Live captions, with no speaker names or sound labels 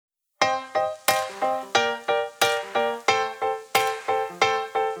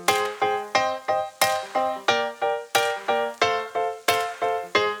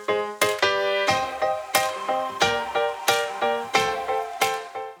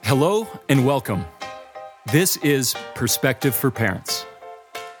Hello and welcome. This is Perspective for Parents.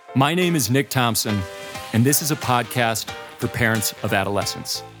 My name is Nick Thompson, and this is a podcast for parents of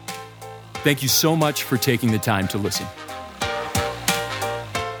adolescents. Thank you so much for taking the time to listen.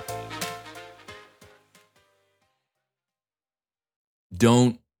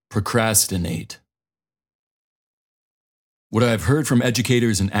 Don't procrastinate. What I've heard from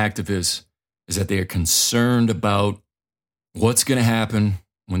educators and activists is that they are concerned about what's going to happen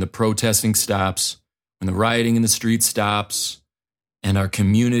when the protesting stops, when the rioting in the streets stops, and our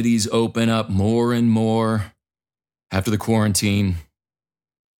communities open up more and more after the quarantine,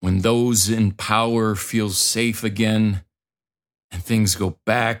 when those in power feel safe again and things go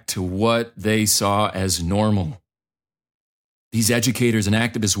back to what they saw as normal. These educators and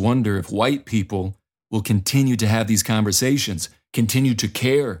activists wonder if white people will continue to have these conversations, continue to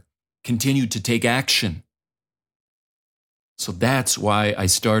care, continue to take action. So that's why I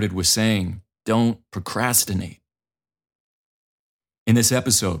started with saying, don't procrastinate. In this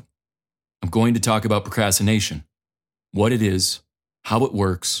episode, I'm going to talk about procrastination, what it is, how it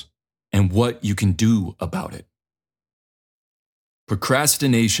works, and what you can do about it.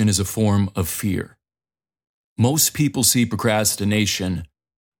 Procrastination is a form of fear. Most people see procrastination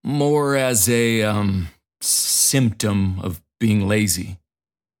more as a symptom of being lazy.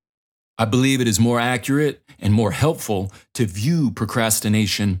 I believe it is more accurate and more helpful to view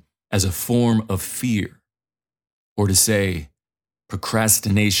procrastination as a form of fear, or to say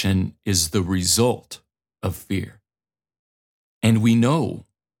procrastination is the result of fear. And we know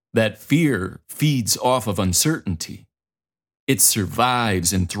that fear feeds off of uncertainty. It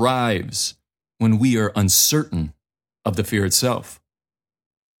survives and thrives when we are uncertain of the fear itself.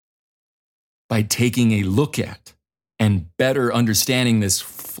 By taking a look at and better understanding this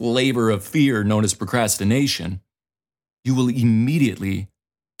flavor of fear known as procrastination, you will immediately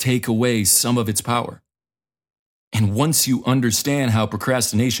take away some of its power. And once you understand how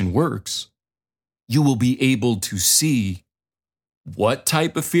procrastination works, you will be able to see what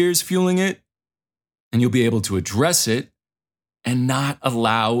type of fear is fueling it, and you'll be able to address it and not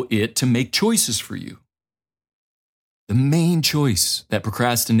allow it to make choices for you. The main choice that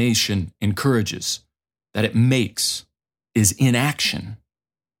procrastination encourages, that it makes, is inaction.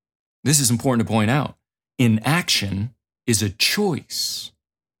 This is important to point out. Inaction is a choice,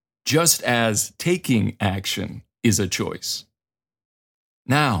 just as taking action is a choice.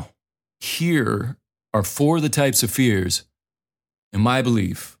 Now, here are 4 of the types of fears, in my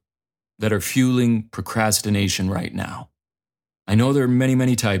belief, that are fueling procrastination right now. I know there are many,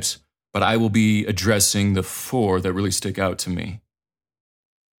 many types, but I will be addressing the 4 that really stick out to me.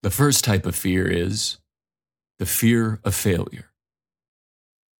 The first type of fear is the fear of failure.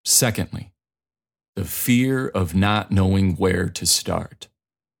 Secondly, the fear of not knowing where to start.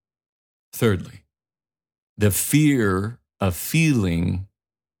 Thirdly, the fear of feeling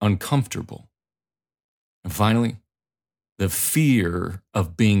uncomfortable. And finally, the fear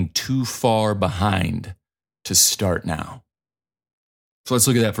of being too far behind to start now. So let's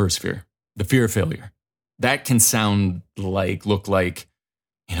look at that first fear, the fear of failure. That can look like,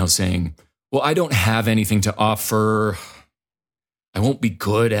 saying, well, I don't have anything to offer. I won't be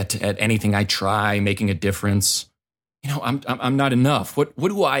good at anything I try, making a difference. I'm not enough. What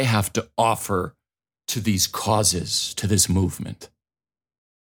do I have to offer to these causes, to this movement?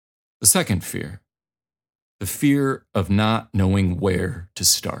 The second fear, the fear of not knowing where to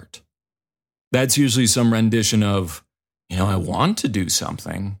start. That's usually some rendition of, I want to do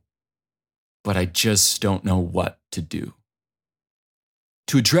something, but I just don't know what to do.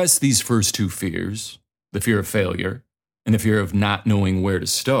 To address these first 2 fears, the fear of failure and the fear of not knowing where to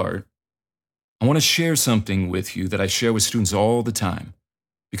start, I want to share something with you that I share with students all the time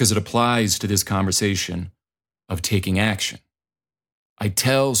because it applies to this conversation of taking action. I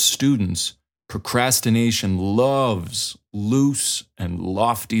tell students procrastination loves loose and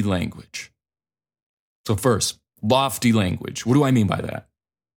lofty language. So first, lofty language. What do I mean by that?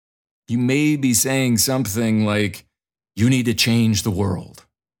 You may be saying something like, you need to change the world,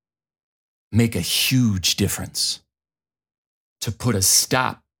 make a huge difference, to put a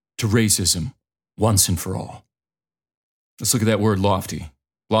stop to racism once and for all. Let's look at that word lofty.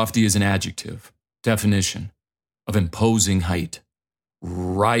 Lofty is an adjective, definition of imposing height,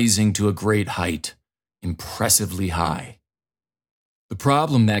 rising to a great height, impressively high. The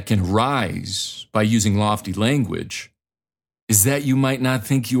problem that can rise by using lofty language is that you might not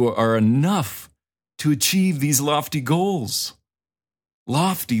think you are enough to achieve these lofty goals.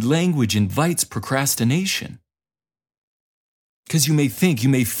 Lofty language invites procrastination. Because you may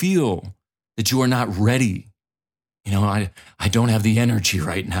feel that you are not ready, I don't have the energy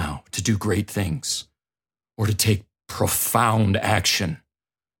right now to do great things or to take profound action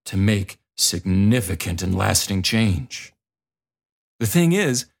to make significant and lasting change. The thing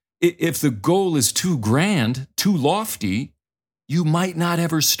is, if the goal is too grand, too lofty, you might not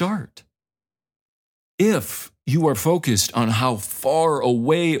ever start. If you are focused on how far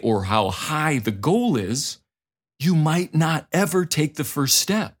away or how high the goal is, you might not ever take the first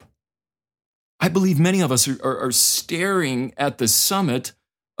step. I believe many of us are staring at the summit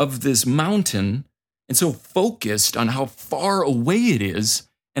of this mountain and so focused on how far away it is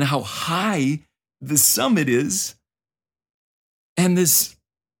and how high the summit is. And this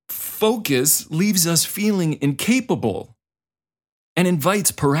focus leaves us feeling incapable and invites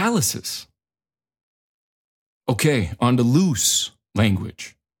paralysis. Okay, on to loose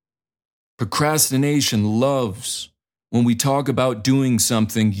language. Procrastination loves when we talk about doing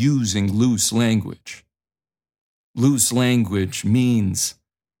something using loose language. Loose language means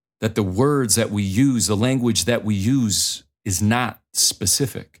that the words that we use, the language that we use, is not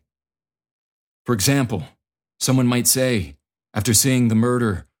specific. For example, someone might say, after seeing the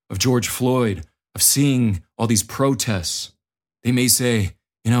murder of George Floyd, of seeing all these protests, they may say,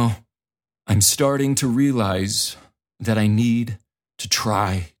 I'm starting to realize that I need to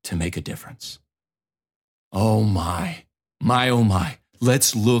try to make a difference. Oh my.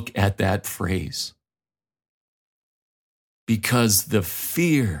 Let's look at that phrase. Because the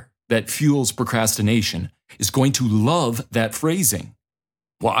fear that fuels procrastination is going to love that phrasing.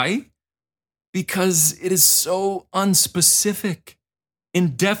 Why? Because it is so unspecific,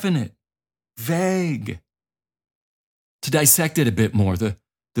 indefinite, vague. To dissect it a bit more, the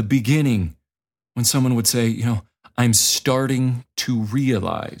beginning, when someone would say, I'm starting to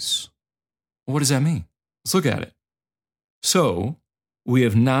realize. Well, what does that mean? Let's look at it. So, we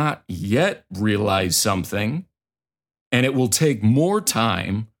have not yet realized something, and it will take more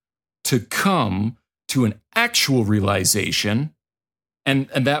time to come to an actual realization. And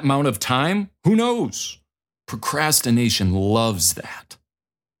that amount of time, who knows? Procrastination loves that.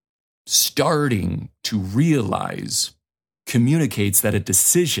 Starting to realize communicates that a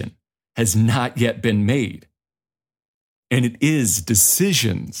decision has not yet been made. And it is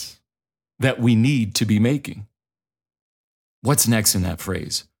decisions that we need to be making. What's next in that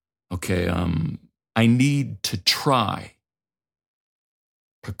phrase? Okay, I need to try.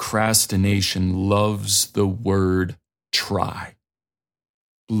 Procrastination loves the word try.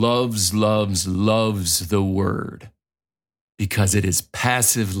 Loves the word because it is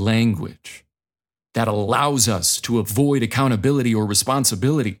passive language that allows us to avoid accountability or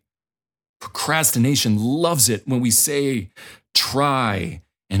responsibility. Procrastination loves it when we say try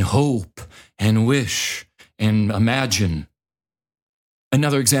and hope and wish and imagine.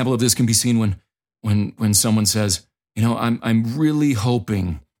 Another example of this can be seen when someone says, I'm really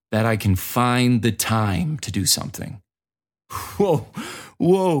hoping that I can find the time to do something.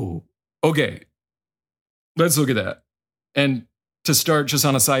 Whoa. Okay, let's look at that. And to start, just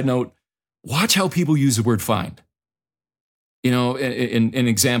on a side note, watch how people use the word find. In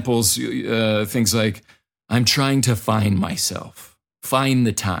examples, things like, I'm trying to find myself, find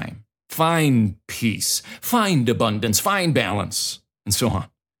the time, find peace, find abundance, find balance, and so on.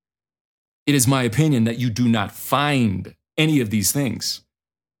 It is my opinion that you do not find any of these things.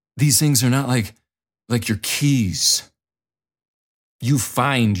 These things are not like your keys. You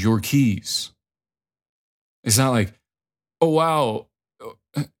find your keys. It's not like, oh, wow,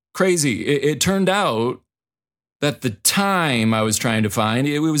 crazy. It turned out that the time I was trying to find,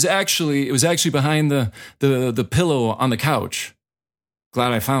 it was actually behind the pillow on the couch.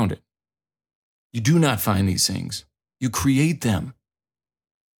 Glad I found it. You do not find these things. You create them.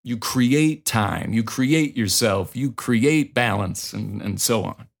 You create time. You create yourself. You create balance and so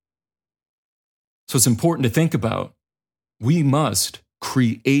on. So it's important to think about. We must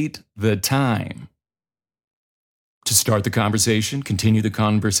create the time. To start the conversation, continue the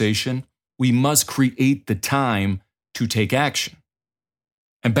conversation, we must create the time to take action.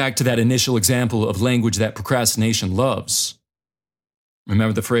 And back to that initial example of language that procrastination loves.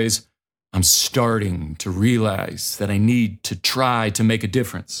 Remember the phrase, I'm starting to realize that I need to try to make a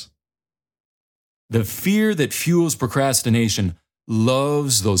difference. The fear that fuels procrastination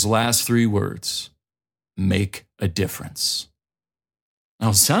loves those last three words, make a difference.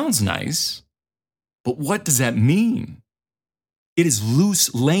 Now, sounds nice, but what does that mean? It is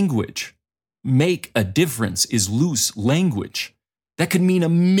loose language. Make a difference is loose language. That could mean a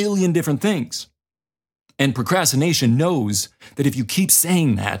million different things. And procrastination knows that if you keep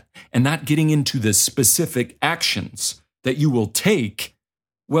saying that and not getting into the specific actions that you will take,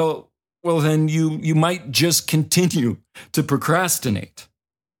 well, well, then you might just continue to procrastinate,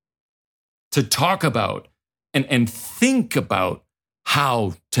 to talk about and think about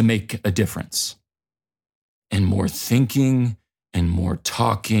how to make a difference. And more thinking and more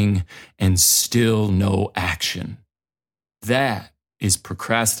talking and still no action. That is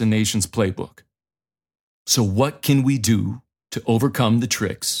procrastination's playbook. So what can we do to overcome the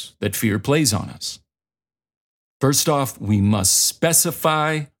tricks that fear plays on us? First off, we must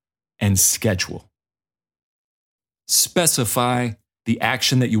specify and schedule. Specify the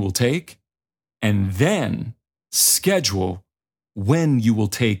action that you will take, and then schedule when you will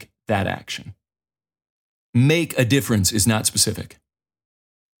take that action. Make a difference is not specific.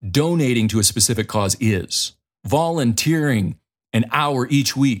 Donating to a specific cause is. Volunteering an hour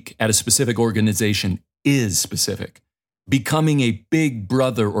each week at a specific organization is specific. Becoming a big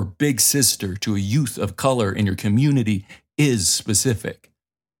brother or big sister to a youth of color in your community is specific.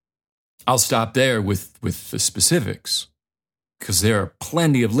 I'll stop there with the specifics, because there are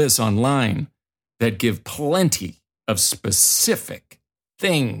plenty of lists online that give plenty of specific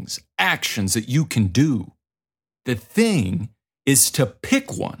things, actions that you can do. The thing is to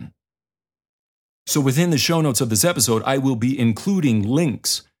pick one. So within the show notes of this episode, I will be including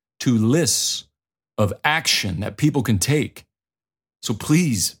links to lists of action that people can take. So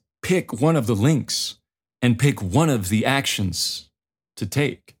please pick one of the links and pick one of the actions to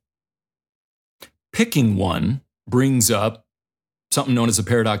take. Picking one brings up something known as a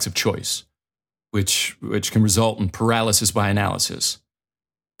paradox of choice, which can result in paralysis by analysis.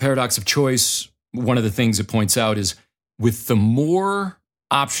 Paradox of choice, one of the things it points out is with the more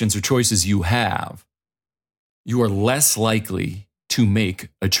options or choices you have, you are less likely to make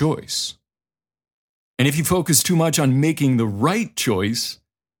a choice. And if you focus too much on making the right choice,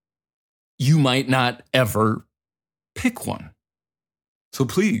 you might not ever pick one. So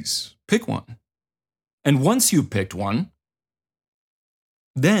please pick one. And once you've picked one,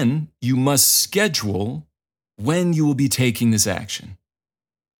 then you must schedule when you will be taking this action.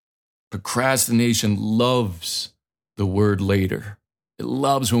 Procrastination loves the word later. It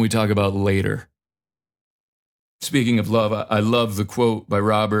loves when we talk about later. Speaking of love, I love the quote by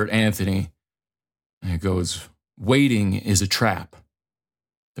Robert Anthony. And it goes, "Waiting is a trap.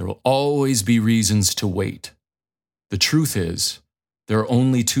 There will always be reasons to wait. The truth is, there are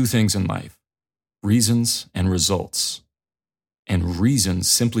only two things in life, reasons and results. And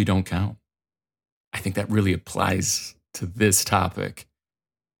reasons simply don't count." I think that really applies to this topic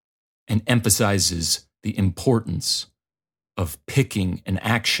and emphasizes the importance of picking an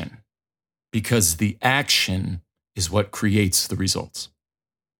action, because the action is what creates the results.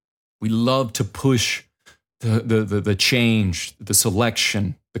 We love to push the change, the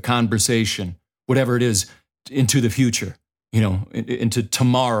selection, the conversation, whatever it is, into the future, into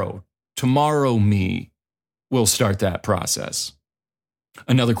tomorrow. Tomorrow me will start that process.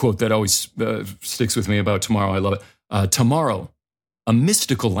 Another quote that always sticks with me about tomorrow, I love it. Tomorrow, a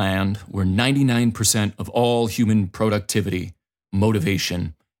mystical land where 99% of all human productivity,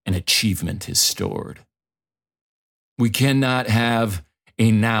 motivation, and achievement is stored. We cannot have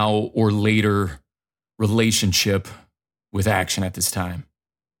a now or later relationship with action at this time.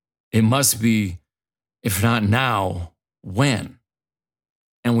 It must be, if not now, when?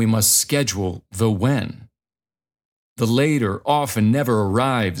 And we must schedule the when. The later often never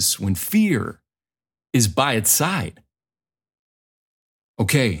arrives when fear is by its side.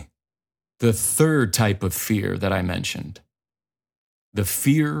 Okay, the third type of fear that I mentioned, the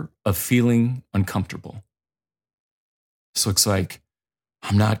fear of feeling uncomfortable. This looks like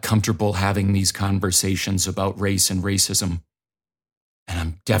I'm not comfortable having these conversations about race and racism, and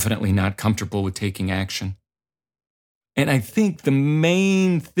I'm definitely not comfortable with taking action. And I think the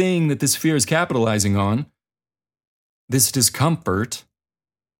main thing that this fear is capitalizing on, this discomfort,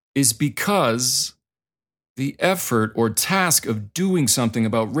 is because the effort or task of doing something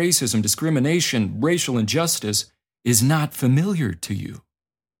about racism, discrimination, racial injustice is not familiar to you.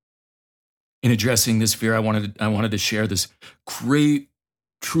 In addressing this fear, I wanted to share this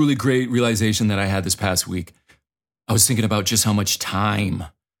truly great realization that I had this past week. I was thinking about just how much time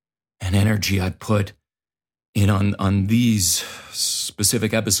and energy I put in on these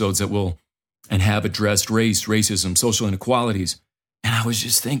specific episodes that will and have addressed race, racism, social inequalities. And I was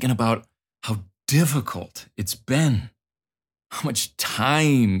just thinking about how difficult it's been, how much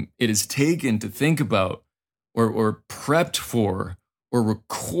time it has taken to think about or prepped for or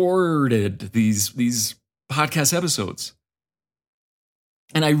recorded these podcast episodes.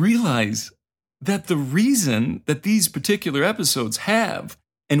 And I realize that the reason that these particular episodes have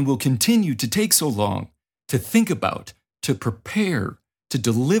and will continue to take so long to think about, to prepare, to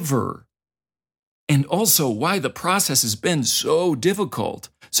deliver, And also why the process has been so difficult,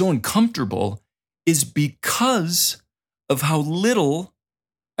 so uncomfortable, is because of how little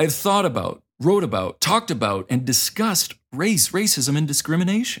I've thought about, wrote about, talked about, and discussed race, racism, and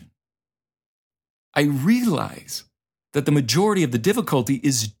discrimination. I realize that the majority of the difficulty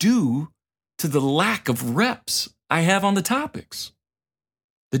is due to the lack of reps I have on the topics.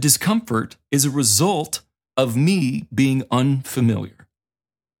 The discomfort is a result of me being unfamiliar.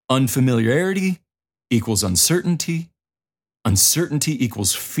 Unfamiliarity equals uncertainty. Uncertainty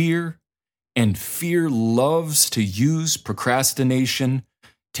equals fear. And fear loves to use procrastination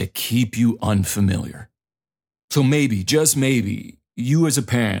to keep you unfamiliar. So maybe, just maybe, you as a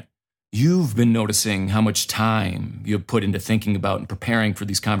parent, you've been noticing how much time you've put into thinking about and preparing for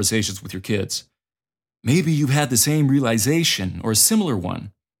these conversations with your kids. Maybe you've had the same realization or a similar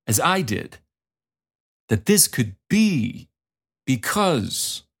one as I did, that this could be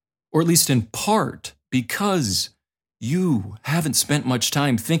because, or at least in part, because you haven't spent much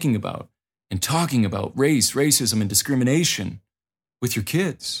time thinking about and talking about race, racism, and discrimination with your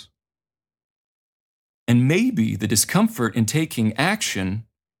kids. And maybe the discomfort in taking action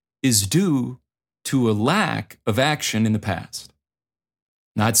is due to a lack of action in the past.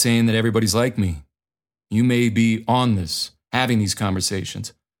 Not saying that everybody's like me. You may be on this, having these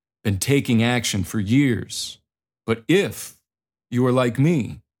conversations, been taking action for years. But if you are like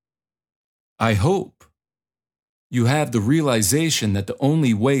me, I hope you have the realization that the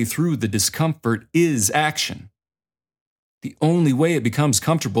only way through the discomfort is action. The only way it becomes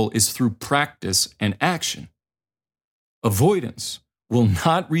comfortable is through practice and action. Avoidance will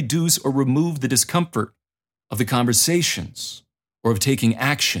not reduce or remove the discomfort of the conversations or of taking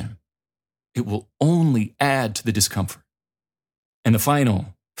action. It will only add to the discomfort. And the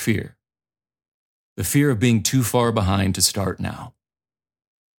final fear, the fear of being too far behind to start now.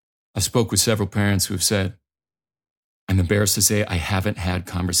 I spoke with several parents who have said, I'm embarrassed to say I haven't had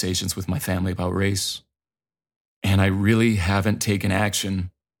conversations with my family about race, and I really haven't taken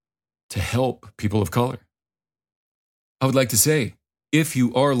action to help people of color. I would like to say, if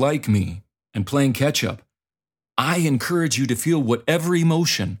you are like me and playing catch up, I encourage you to feel whatever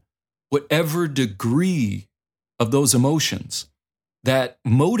emotion, whatever degree of those emotions that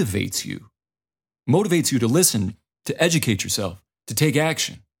motivates you to listen, to educate yourself, to take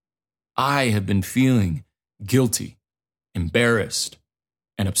action. I have been feeling guilty, embarrassed,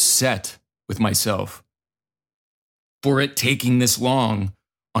 and upset with myself for it taking this long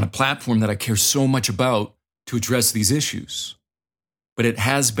on a platform that I care so much about to address these issues. But it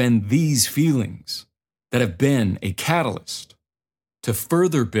has been these feelings that have been a catalyst to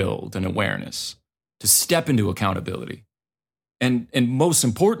further build an awareness, to step into accountability, and most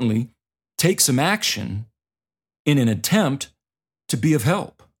importantly, take some action in an attempt to be of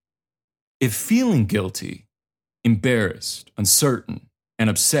help. If feeling guilty, embarrassed, uncertain, and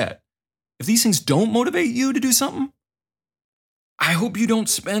upset, if these things don't motivate you to do something, I hope you don't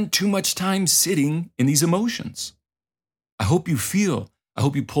spend too much time sitting in these emotions. I hope you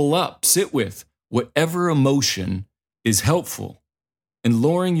pull up, sit with whatever emotion is helpful, and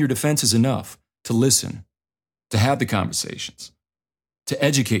lowering your defenses enough to listen, to have the conversations, to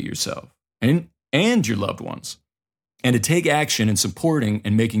educate yourself and your loved ones, and to take action in supporting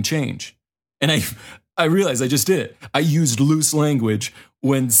and making change. And I realized I just did it. I used loose language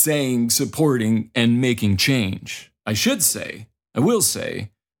when saying supporting and making change. I will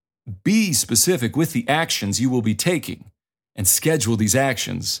say, be specific with the actions you will be taking and schedule these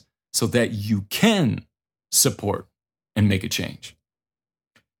actions so that you can support and make a change.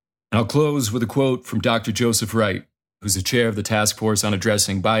 And I'll close with a quote from Dr. Joseph Wright, who's the chair of the Task Force on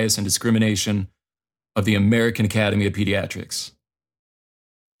Addressing Bias and Discrimination of the American Academy of Pediatrics.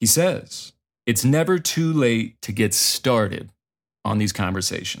 He says, it's never too late to get started on these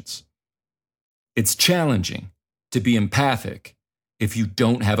conversations. It's challenging to be empathic if you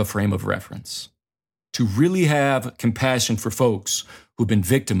don't have a frame of reference. To really have compassion for folks who've been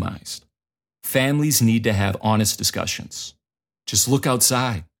victimized, families need to have honest discussions. Just look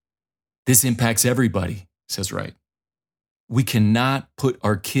outside. This impacts everybody, says Wright. We cannot put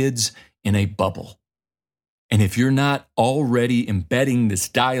our kids in a bubble. And if you're not already embedding this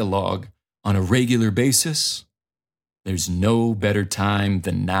dialogue on a regular basis, there's no better time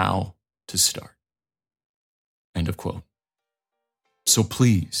than now to start. End of quote. So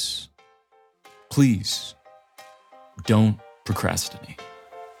please, don't procrastinate.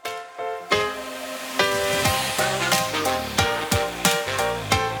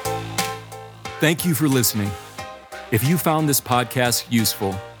 Thank you for listening. If you found this podcast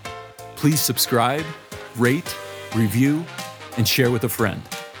useful, please subscribe, rate, review, and share with a friend.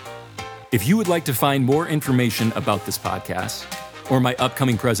 If you would like to find more information about this podcast or my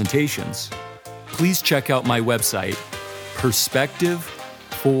upcoming presentations, please check out my website,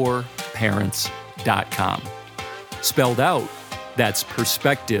 perspective4parents.com. Spelled out, that's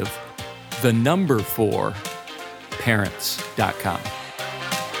perspective, the number 4, parents.com.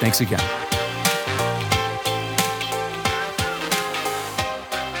 Thanks again.